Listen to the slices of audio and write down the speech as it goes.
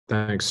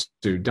Thanks,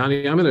 Stu.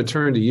 Donnie, I'm going to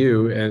turn to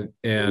you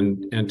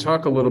and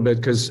talk a little bit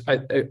because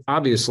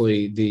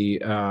obviously the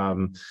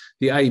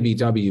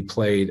IBEW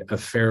played a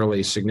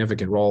fairly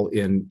significant role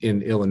in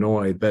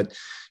Illinois. But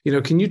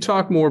can you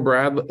talk more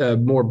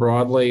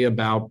broadly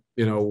about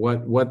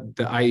what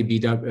the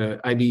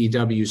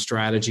IBEW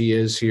strategy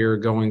is here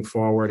going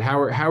forward? How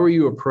are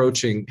you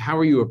approaching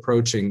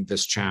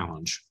this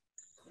challenge?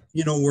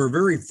 We're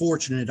very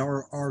fortunate.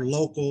 Our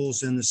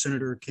locals, and the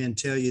senator can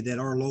tell you that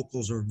our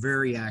locals are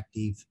very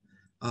active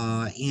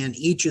in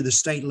each of the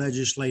state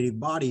legislative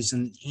bodies.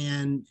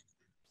 And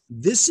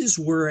this is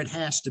where it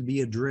has to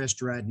be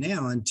addressed right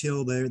now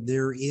until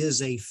there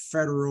is a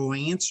federal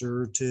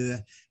answer to,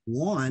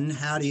 one,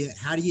 how do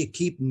you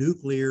keep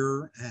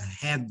nuclear,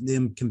 have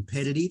them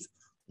competitive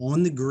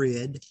on the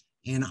grid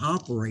and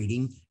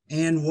operating,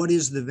 and what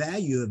is the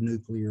value of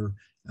nuclear?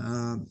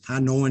 I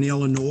know in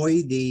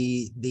Illinois,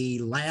 the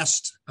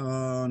last,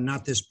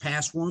 not this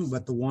past one,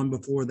 but the one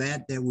before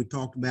that we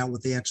talked about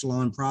with the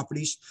Exelon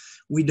properties,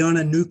 we done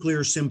a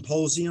nuclear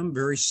symposium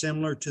very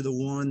similar to the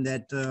one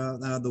that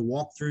the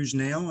walkthroughs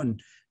now. And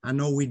I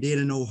know we did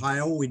in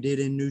Ohio, we did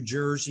in New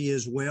Jersey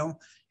as well.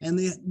 And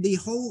the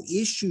whole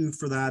issue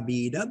for the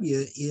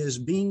IBEW is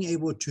being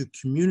able to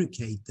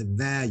communicate the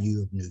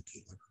value of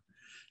nuclear.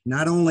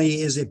 Not only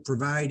is it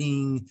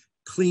providing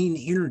clean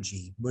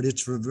energy, but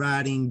it's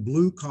providing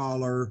blue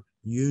collar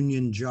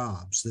union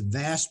jobs. The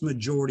vast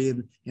majority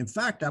of, in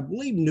fact, I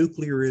believe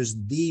nuclear is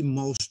the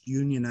most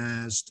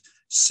unionized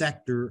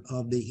sector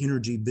of the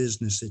energy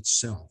business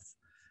itself.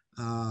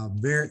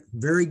 Very,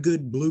 very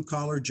good blue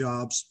collar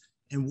jobs.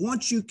 And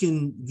once you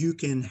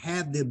can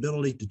have the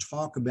ability to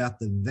talk about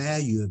the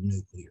value of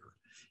nuclear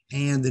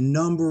and the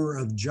number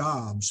of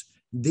jobs,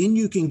 then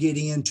you can get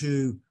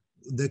into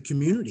the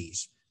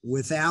communities.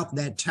 Without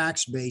that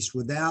tax base,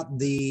 without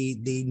the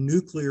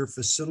nuclear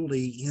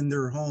facility in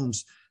their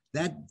homes,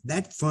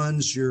 that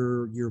funds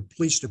your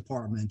police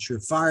departments,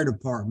 your fire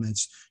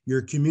departments,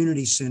 your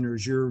community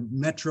centers, your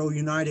Metro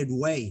United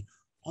Way.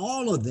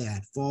 All of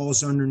that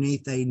falls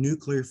underneath a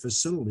nuclear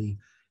facility.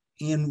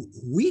 And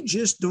we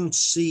just don't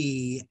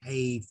see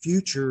a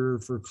future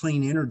for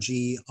clean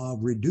energy of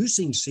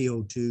reducing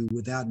CO2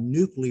 without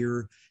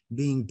nuclear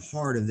being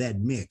part of that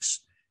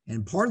mix.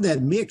 And part of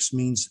that mix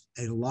means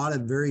a lot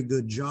of very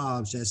good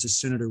jobs, as the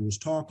senator was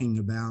talking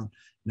about,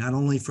 not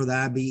only for the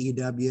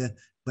IBEW,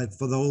 but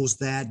for those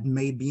that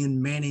may be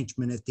in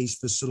management at these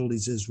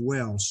facilities as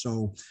well.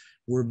 So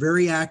we're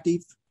very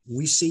active.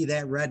 We see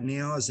that right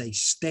now as a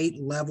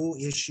state level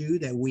issue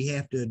that we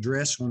have to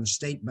address on a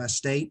state by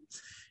state.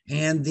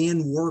 And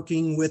then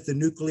working with the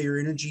Nuclear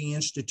Energy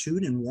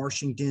Institute in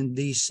Washington,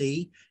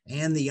 D.C.,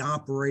 and the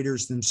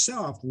operators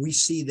themselves, we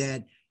see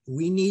that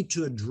we need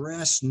to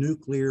address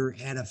nuclear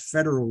at a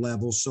federal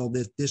level so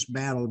that this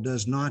battle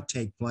does not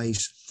take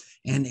place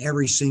in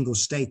every single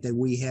state that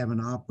we have an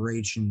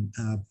operation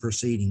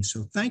proceeding.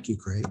 So thank you,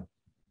 Craig.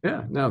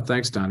 Yeah, no,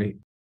 thanks, Donnie.